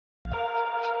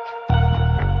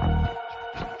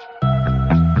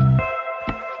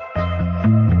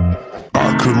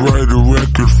write a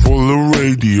record full of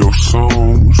radio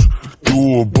songs.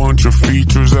 Do a bunch of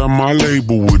features that my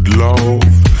label would love.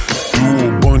 Do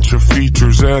a bunch of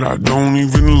features that I don't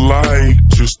even like,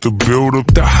 just to build up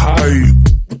the hype.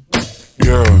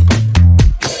 Yeah,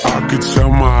 I could sell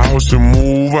my house and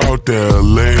move out to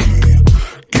LA.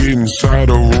 Get inside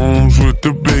of rooms with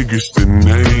the biggest of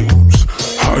names.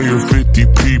 Hire 50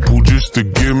 people just to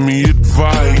give me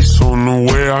advice on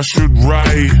the way I should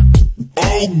write.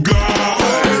 Oh God,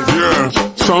 yeah,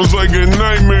 sounds like a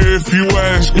nightmare if you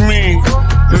ask me.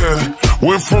 Yeah,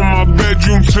 went from my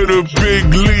bedroom to the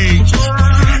big leagues.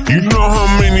 You know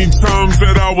how many times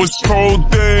that I was told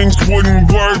things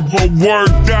wouldn't work but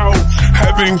worked out.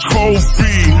 Having cold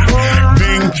feet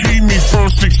didn't keep me from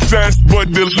success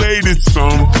but delayed it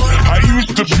some. I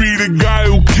used to be the guy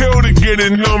who killed to get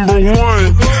it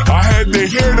 #1. I had to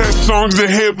hear that song's a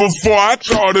hit before I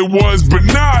thought it was, but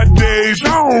nowadays I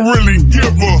don't really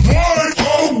give a what.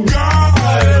 Oh God,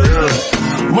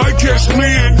 yeah. Might catch me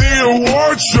at the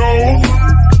award show,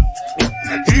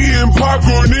 eating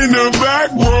popcorn in the back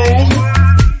row,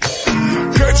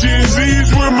 catching Z's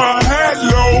with my hat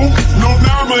low. No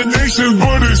nominations,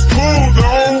 but it's cool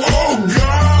though. Oh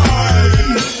God,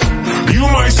 you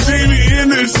might see me in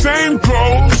the same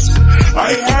clothes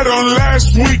I had on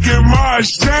last week in my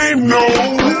shame, no.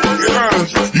 Yeah,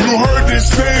 you heard this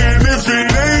saying, if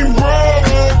it ain't broke,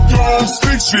 don't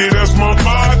fix it, that's my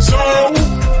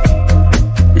motto.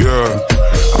 Yeah,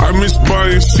 I miss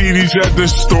buying CDs at the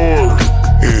store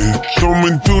and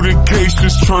thumbing through the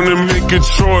cases trying to make a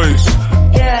choice.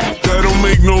 That don't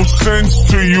make no sense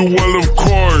to you, well of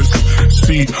course.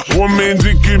 See, one man's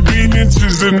inconvenience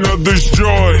is another's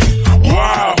joy.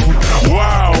 Wow,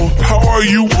 wow, how are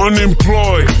you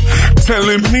unemployed?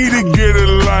 Telling me to get a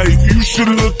life, you should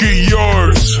look at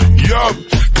yours. Yup,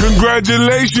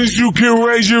 congratulations, you can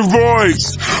raise your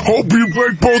voice. Hope you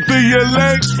break both of your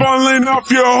legs falling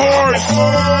off your horse.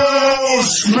 Oh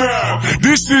snap,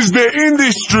 this is the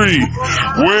industry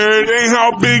where it ain't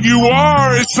how big you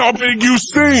are, it's how big you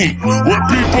seem. Where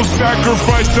people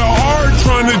sacrifice the art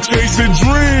trying to chase a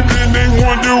dream, and they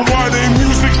wonder why their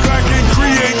music's lacking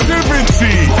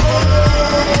creativity.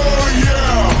 Oh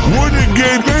yeah, would've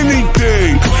gave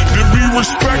anything to be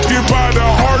respected by the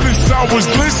artists I was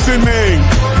listening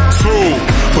to.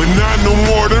 But not no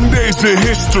more, them days of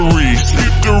history.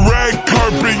 Skip the red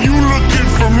carpet, you looking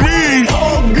for me.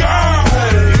 Oh God,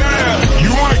 yeah.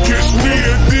 You might catch me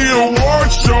at the award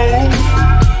show,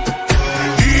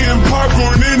 eating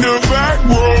popcorn in the back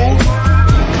row,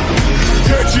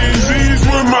 catching Z's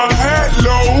with my hat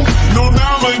low. No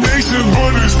nominations,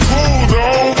 but it's cool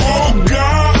though. Oh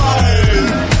God,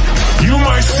 you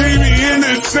might see me in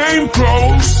the same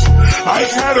clothes I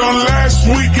had on last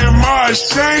week in my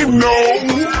shame, no.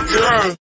 Yeah.